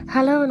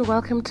Hello and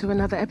welcome to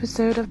another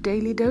episode of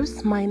Daily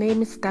Dose. My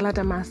name is Stella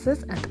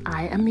Damasis and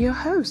I am your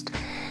host.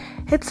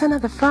 It's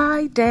another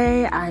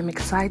Friday. I'm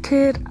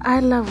excited.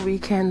 I love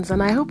weekends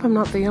and I hope I'm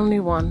not the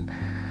only one.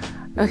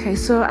 Okay,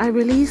 so I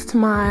released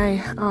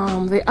my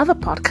the other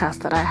podcast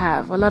that I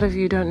have. A lot of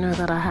you don't know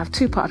that I have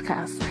two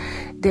podcasts.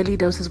 Daily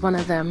Dose is one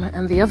of them,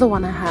 and the other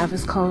one I have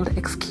is called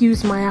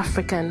Excuse My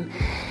African,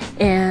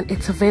 and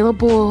it's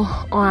available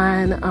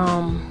on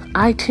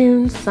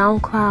iTunes,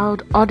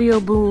 SoundCloud, Audio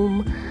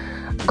Boom,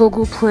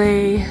 Google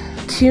Play,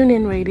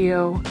 TuneIn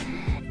Radio,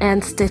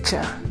 and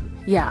Stitcher.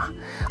 Yeah,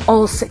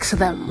 all 6 of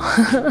them.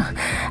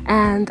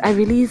 And I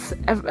release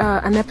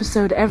an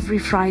episode every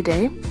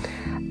Friday.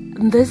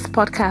 This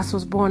podcast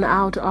was born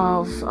out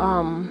of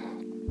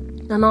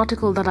an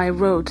article that I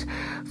wrote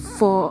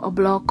for a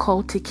blog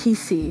called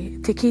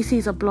Tikisi. Tikisi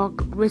is a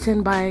blog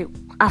written by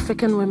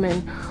African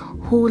women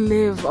who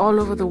live all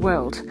over the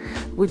world.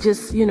 We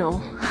just,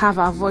 have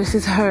our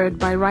voices heard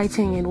by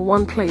writing in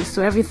one place.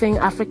 So everything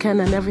African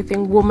and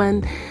everything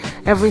woman,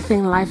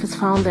 everything life is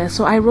found there.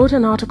 So I wrote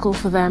an article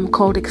for them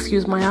called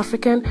Excuse My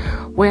African,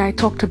 where I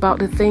talked about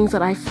the things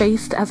that I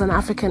faced as an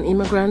African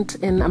immigrant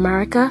in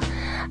America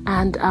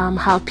and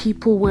how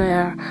people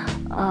were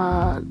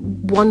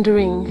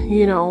wondering,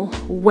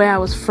 where I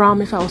was from,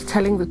 if I was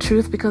telling the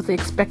truth, because they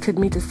expected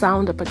me to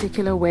sound a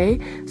particular way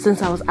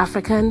since I was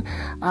African.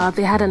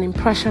 They had an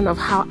impression of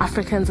how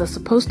Africans are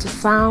supposed to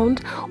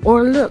sound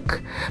or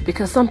look,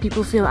 because some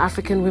people feel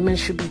African women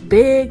should be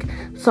big,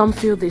 some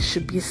feel they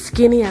should be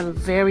skinny and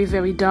very,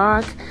 very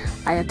dark.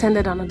 I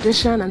attended an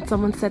audition and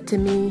someone said to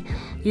me,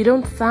 "You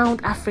don't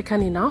sound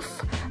African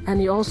enough,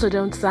 and you also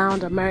don't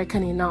sound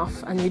American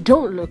enough, and you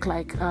don't look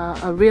like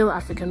a real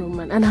African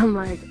woman." And I'm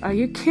like, are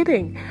you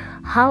kidding?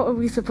 How are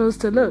we supposed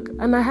to look?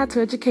 And I had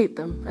to educate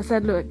them. I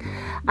said, look,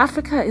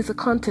 Africa is a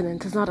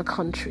continent, it's not a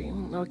country,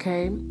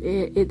 okay?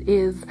 It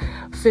is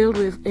filled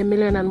with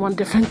 1,000,001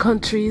 different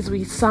countries.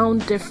 We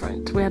sound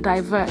different, we're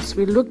diverse,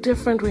 we look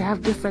different, we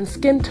have different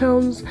skin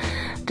tones,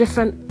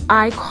 different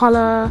eye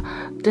color,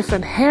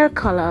 different hair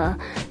color,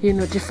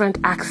 different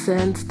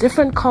accents,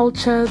 different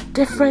cultures,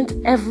 different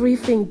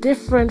everything,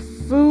 different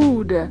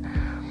food.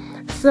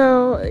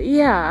 So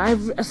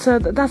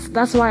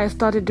that's why I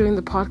started doing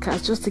the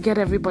podcast, just to get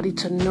everybody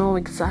to know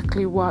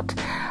exactly what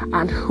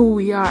and who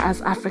we are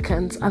as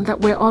Africans, and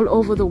that we're all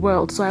over the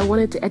world. So I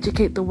wanted to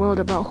educate the world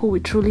about who we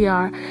truly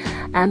are,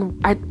 and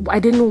I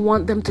didn't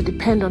want them to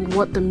depend on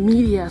what the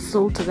media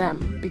sold to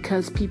them,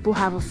 because people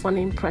have a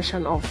funny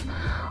impression of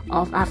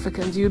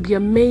Africans. You'll be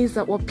amazed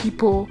at what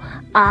people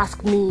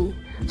ask me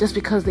just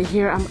because they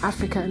hear I'm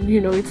African.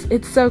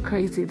 It's so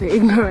crazy, the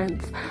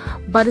ignorance.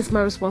 But it's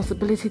my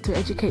responsibility to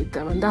educate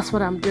them, and that's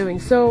what I'm doing.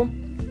 So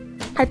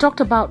I talked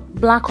about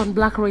black on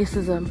black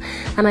racism,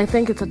 and I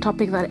think it's a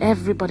topic that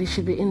everybody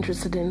should be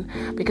interested in,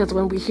 because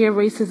when we hear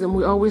racism,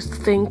 we always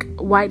think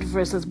white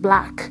versus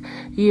black,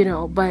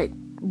 but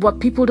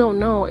what people don't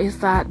know is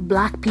that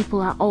black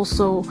people are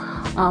also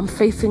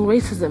facing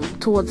racism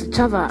towards each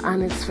other,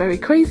 and it's very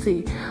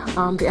crazy.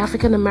 The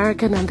African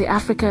American and the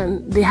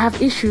African, they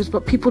have issues,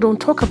 but people don't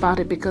talk about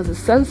it because it's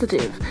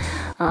sensitive.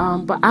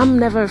 But I'm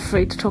never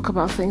afraid to talk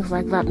about things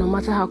like that, no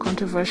matter how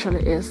controversial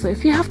it is. So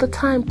if you have the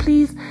time,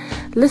 please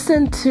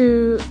listen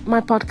to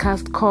my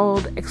podcast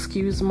called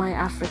Excuse My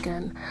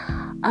African.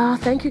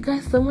 Thank you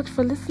guys so much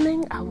for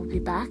listening. I will be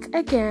back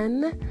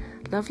again.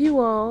 Love you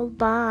all.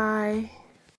 Bye.